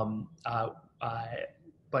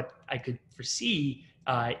 But I could foresee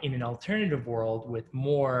in an alternative world with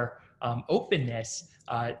more openness,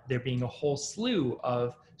 there being a whole slew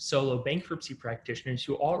of solo bankruptcy practitioners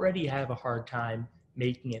who already have a hard time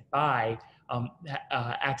making it by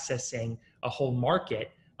accessing a whole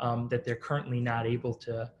market that they're currently not able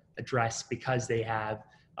to address because they have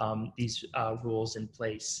these rules in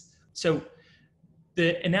place. So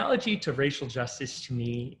the analogy to racial justice to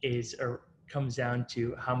me comes down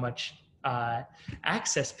to how much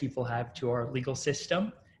access people have to our legal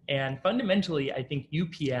system. And fundamentally, I think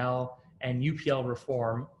UPL and UPL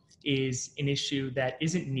reform is an issue that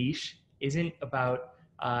isn't niche, isn't about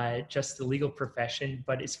just the legal profession,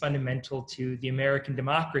 but is fundamental to the American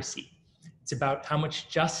democracy. It's about how much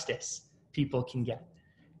justice people can get.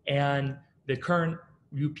 And the current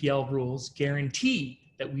UPL rules guarantee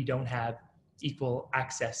that we don't have equal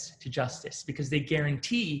access to justice because they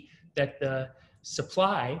guarantee that the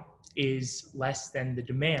supply is less than the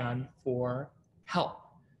demand for help.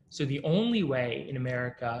 So the only way in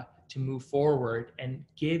America to move forward and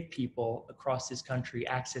give people across this country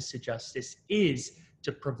access to justice is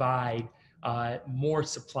to provide more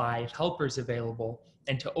supply of helpers available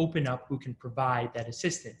and to open up who can provide that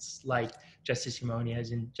assistance, like Justice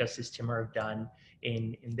Himonas and Justice Timmer have done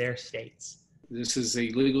in their states. This is a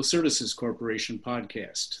Legal Services Corporation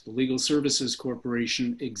podcast. The Legal Services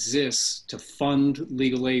Corporation exists to fund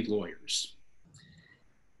legal aid lawyers.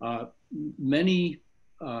 Many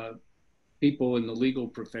people in the legal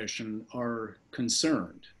profession are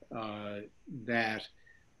concerned that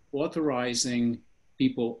authorizing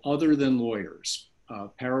people other than lawyers,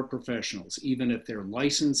 paraprofessionals, even if they're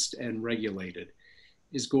licensed and regulated,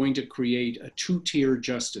 is going to create a two-tier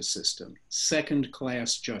justice system,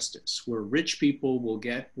 second-class justice, where rich people will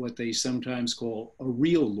get what they sometimes call a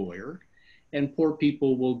real lawyer, and poor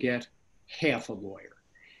people will get half a lawyer.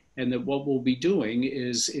 And that what we'll be doing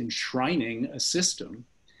is enshrining a system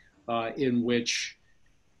in which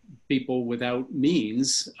people without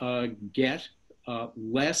means get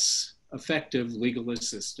less effective legal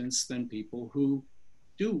assistance than people who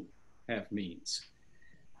do have means.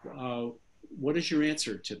 What is your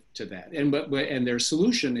answer to that? And their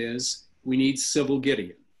solution is, we need civil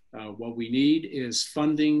Gideon. What we need is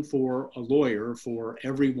funding for a lawyer for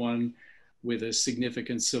everyone with a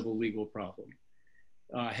significant civil legal problem.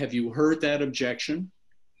 Have you heard that objection?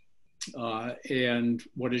 And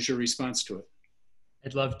what is your response to it?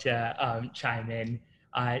 I'd love to chime in.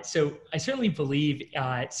 So I certainly believe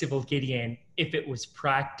civil Gideon, if it was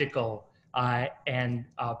practical and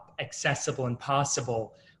accessible and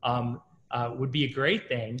possible, would be a great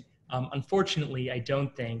thing. Unfortunately, I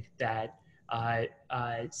don't think that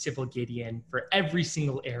civil Gideon for every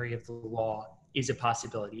single area of the law is a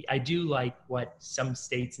possibility. I do like what some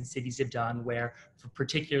states and cities have done, where for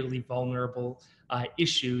particularly vulnerable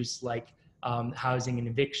issues like housing and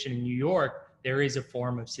eviction in New York, there is a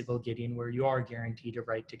form of civil Gideon where you are guaranteed a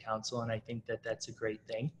right to counsel, and I think that that's a great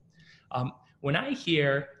thing. When I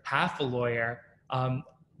hear half a lawyer,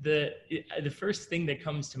 the first thing that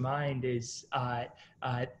comes to mind is that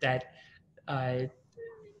the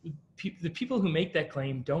people who make that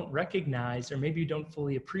claim don't recognize, or maybe don't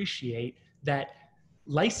fully appreciate, that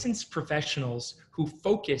licensed professionals who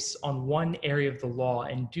focus on one area of the law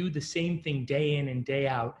and do the same thing day in and day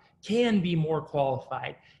out can be more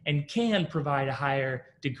qualified and can provide a higher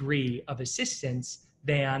degree of assistance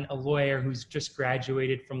than a lawyer who's just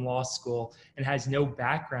graduated from law school and has no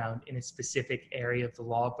background in a specific area of the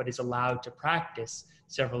law, but is allowed to practice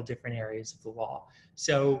several different areas of the law.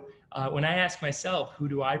 So when I ask myself, who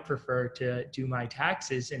do I prefer to do my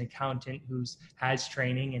taxes, an accountant who has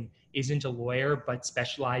training and isn't a lawyer but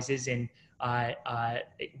specializes in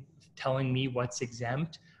telling me what's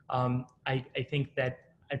exempt, I think that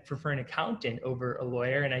I'd prefer an accountant over a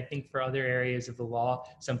lawyer. And I think for other areas of the law,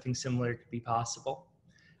 something similar could be possible.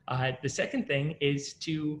 The second thing is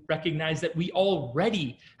to recognize that we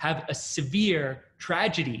already have a severe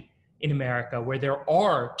tragedy in America where there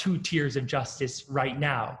are two tiers of justice right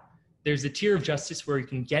now. There's a tier of justice where you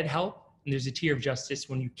can get help, and there's a tier of justice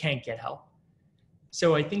when you can't get help.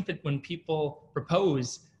 So I think that when people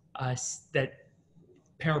propose that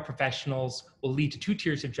paraprofessionals will lead to two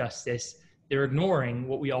tiers of justice, they're ignoring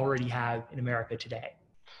what we already have in America today.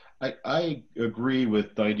 I agree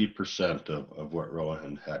with 90% of what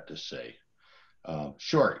Rohan had to say.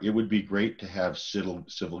 Sure, it would be great to have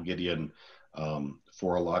civil Gideon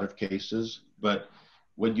for a lot of cases, but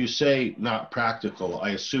when you say not practical, I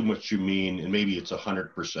assume what you mean, and maybe it's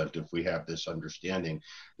 100% if we have this understanding,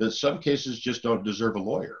 that some cases just don't deserve a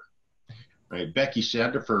lawyer. Right? Becky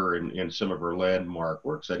Sandifer in some of her landmark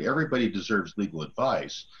work said everybody deserves legal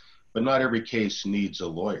advice, but not every case needs a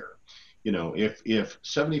lawyer. You know, if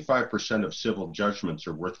 75% of civil judgments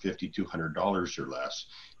are worth $5,200 or less,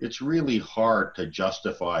 it's really hard to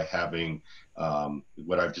justify having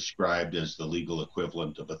what I've described as the legal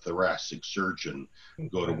equivalent of a thoracic surgeon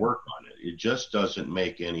go to work on it. It just doesn't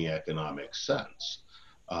make any economic sense.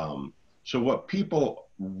 So what people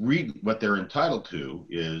read, what they're entitled to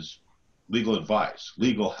is legal advice,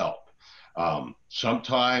 legal help.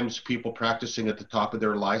 Sometimes people practicing at the top of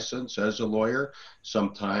their license as a lawyer,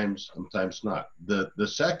 sometimes not. The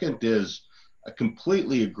second is, I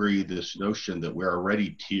completely agree this notion that we're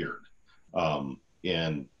already tiered,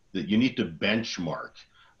 and that you need to benchmark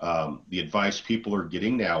the advice people are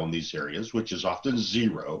getting now in these areas, which is often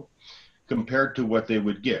zero, compared to what they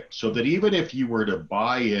would get. So that even if you were to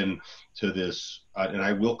buy in to this, and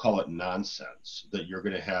I will call it nonsense, that you're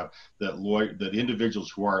going to have that individuals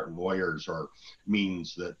who aren't lawyers or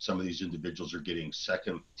means that some of these individuals are getting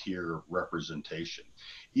second tier representation.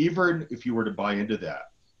 Even if you were to buy into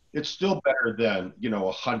that, it's still better than,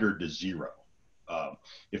 100 to 0,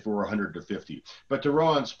 if it were 100 to 50. But to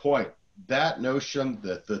Rohan's point, that notion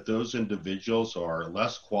that those individuals are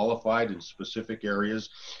less qualified in specific areas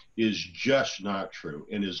is just not true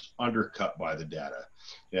and is undercut by the data.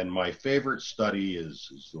 And my favorite study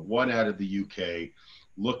is the one out of the UK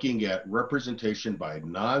looking at representation by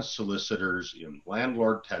non-solicitors in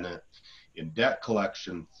landlord-tenant, in debt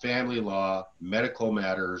collection, family law, medical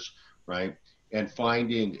matters, right? And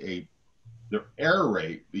finding the error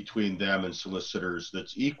rate between them and solicitors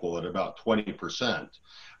that's equal at about 20%.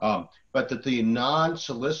 But that the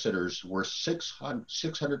non-solicitors were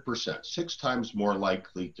 600%, 6 times more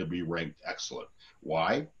likely to be ranked excellent.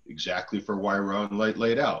 Why? Exactly for why Rohan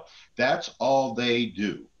laid out. That's all they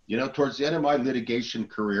do. Towards the end of my litigation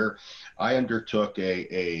career, I undertook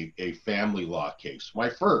a family law case, my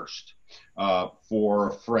first, for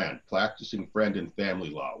a friend, practicing friend in family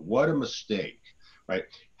law. What a mistake, right?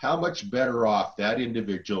 How much better off that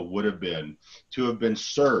individual would have been to have been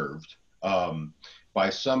served by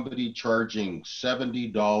somebody charging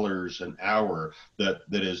 $70 an hour that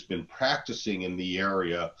has been practicing in the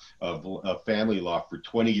area of family law for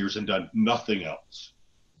 20 years and done nothing else.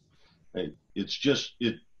 It's just,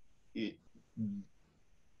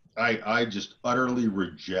 I just utterly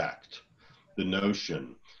reject the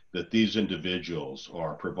notion that these individuals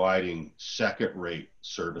are providing second-rate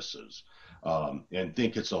services, and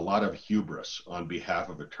think it's a lot of hubris on behalf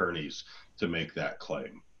of attorneys to make that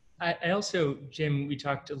claim. I also, Jim, we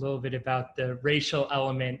talked a little bit about the racial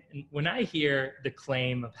element. And when I hear the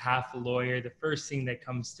claim of half a lawyer, the first thing that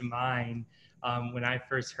comes to mind when I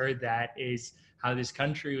first heard that is how this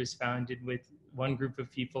country was founded with one group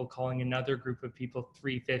of people calling another group of people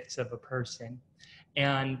 3/5 of a person.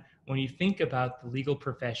 And when you think about the legal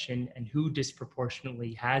profession and who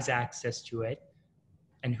disproportionately has access to it,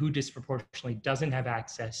 and who disproportionately doesn't have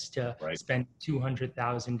access to spend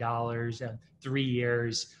 $200,000 and 3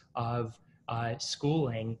 years of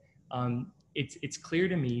schooling, it's clear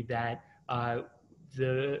to me that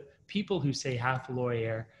the people who say half a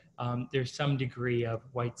lawyer, there's some degree of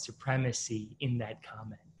white supremacy in that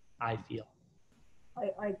comment, I feel.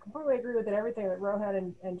 I completely agree with everything that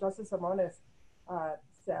Rohan and Justice Himonas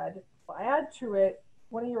said. I'll add to it,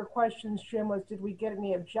 one of your questions, Jim, was did we get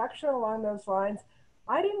any objection along those lines?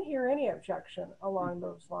 I didn't hear any objection along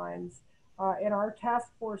those lines in our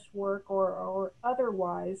task force work or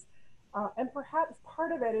otherwise. And perhaps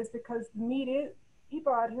part of it is because the need is,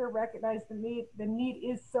 people out here recognize the need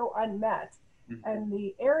is so unmet. And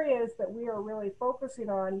the areas that we are really focusing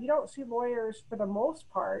on, you don't see lawyers for the most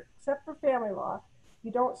part, except for family law.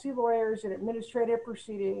 You don't see lawyers in administrative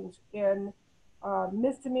proceedings, in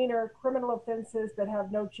misdemeanor criminal offenses that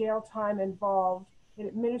have no jail time involved, in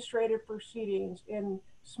administrative proceedings, in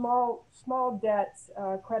small debts,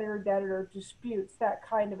 creditor-debtor disputes, that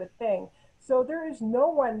kind of a thing. So there is no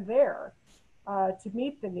one there to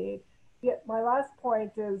meet the need. Yet my last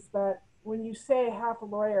point is that when you say half a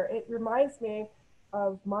lawyer, it reminds me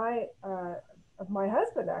of my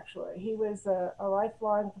husband. Actually, he was a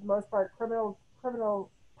lifelong, for the most part, criminal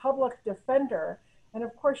public defender, and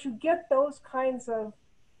of course you get those kinds of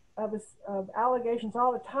allegations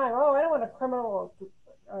all the time. Oh, I don't want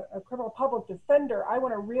a criminal public defender. I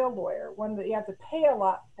want a real lawyer, one that you have to pay a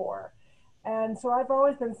lot for. And so I've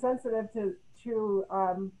always been sensitive to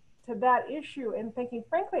that issue, and thinking,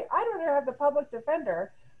 frankly, I'd rather have the public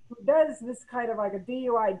defender who does this kind of like a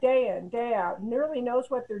DUI day in, day out, and really knows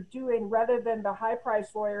what they're doing, rather than the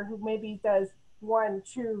high-priced lawyer who maybe does 1,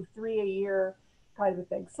 2, 3 a year kind of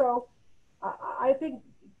thing. So I think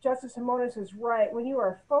Justice Himonas is right. When you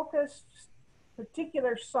are focused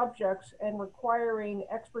particular subjects and requiring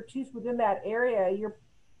expertise within that area,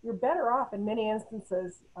 you're better off in many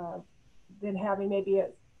instances than having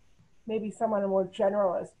maybe someone a more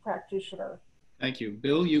generalist practitioner. Thank you.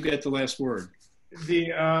 Bill, you get the last word.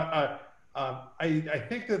 I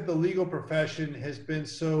think that the legal profession has been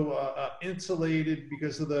so insulated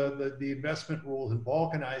because of the investment rules, and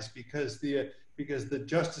balkanized because the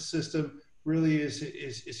justice system really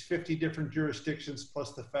is 50 different jurisdictions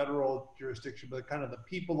plus the federal jurisdiction, but kind of the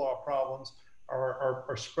people law problems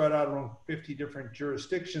are spread out among 50 different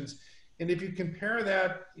jurisdictions. And if you compare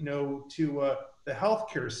that, to the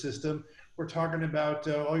healthcare system, we're talking about,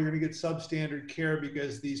 you're going to get substandard care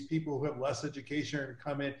because these people who have less education are going to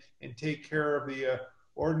come in and take care of the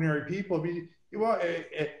ordinary people. I mean,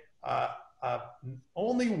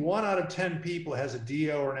 only 1 out of 10 people has a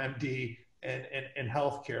DO or an MD in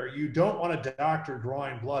healthcare. You don't want a doctor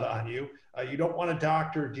drawing blood on you. You don't want a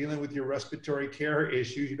doctor dealing with your respiratory care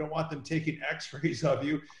issues. You don't want them taking x-rays of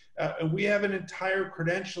you. And we have an entire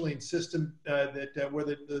credentialing system where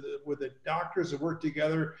the doctors have worked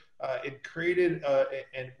together and created,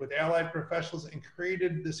 and with allied professionals, and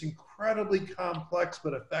created this incredibly complex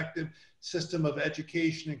but effective system of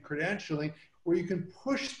education and credentialing, where you can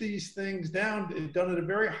push these things down, done at a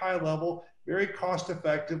very high level, very cost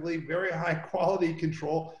effectively, very high quality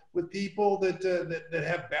control, with people that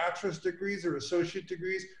have bachelor's degrees or associate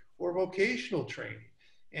degrees or vocational training.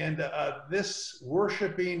 And this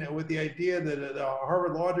worshiping with the idea that a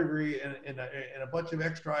Harvard Law degree and a bunch of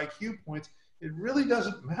extra IQ points, it really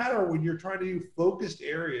doesn't matter when you're trying to do focused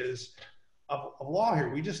areas of law here.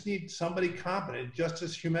 We just need somebody competent.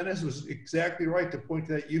 Justice Himonas was exactly right to point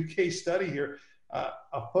to that UK study here.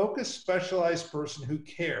 A focused, specialized person who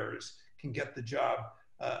cares can get the job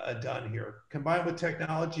done here. Combined with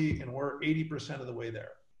technology, and we're 80% of the way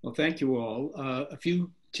there. Well, thank you all. A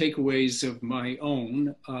few takeaways of my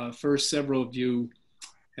own. First, several of you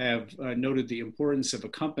have noted the importance of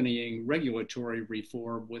accompanying regulatory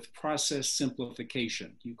reform with process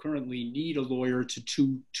simplification. You currently need a lawyer to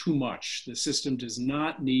do too much. The system does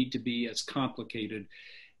not need to be as complicated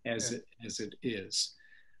as it is.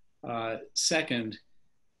 Second,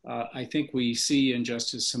 I think we see in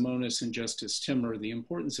Justice Himonas and Justice Timmer the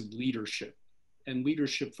importance of leadership, and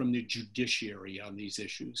leadership from the judiciary on these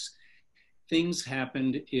issues. Things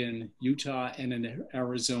happened in Utah and in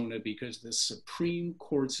Arizona because the Supreme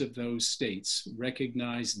Courts of those states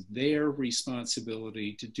recognized their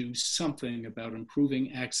responsibility to do something about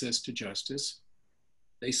improving access to justice.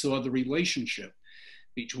 They saw the relationship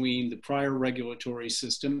between the prior regulatory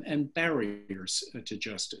system and barriers to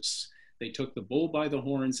justice. They took the bull by the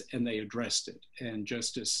horns and they addressed it. And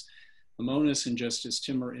Justice Himonas and Justice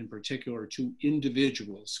Timmer in particular, 2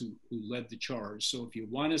 individuals who led the charge. So if you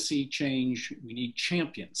want to see change, we need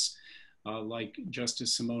champions like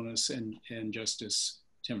Justice Himonas and Justice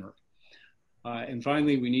Timmer. And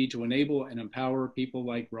finally, we need to enable and empower people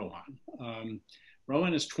like Rohan.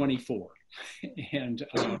 Rohan is 24, and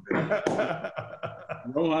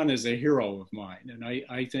Rohan is a hero of mine, and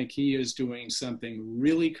I think he is doing something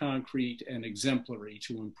really concrete and exemplary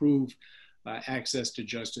to improve access to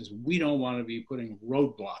justice. We don't want to be putting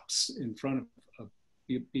roadblocks in front of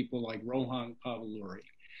people like Rohan Pavuluri.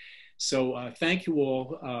 So thank you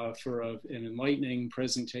all for an enlightening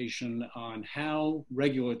presentation on how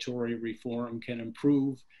regulatory reform can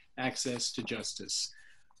improve access to justice.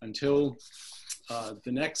 Until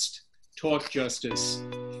the next Talk Justice,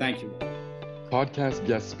 thank you all. Podcast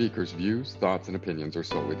guest speakers' views, thoughts, and opinions are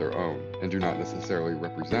solely their own and do not necessarily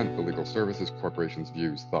represent the Legal Services Corporation's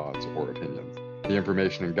views, thoughts, or opinions. The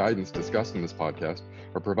information and guidance discussed in this podcast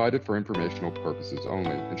are provided for informational purposes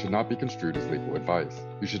only and should not be construed as legal advice.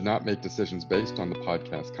 You should not make decisions based on the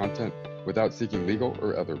podcast content without seeking legal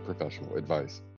or other professional advice.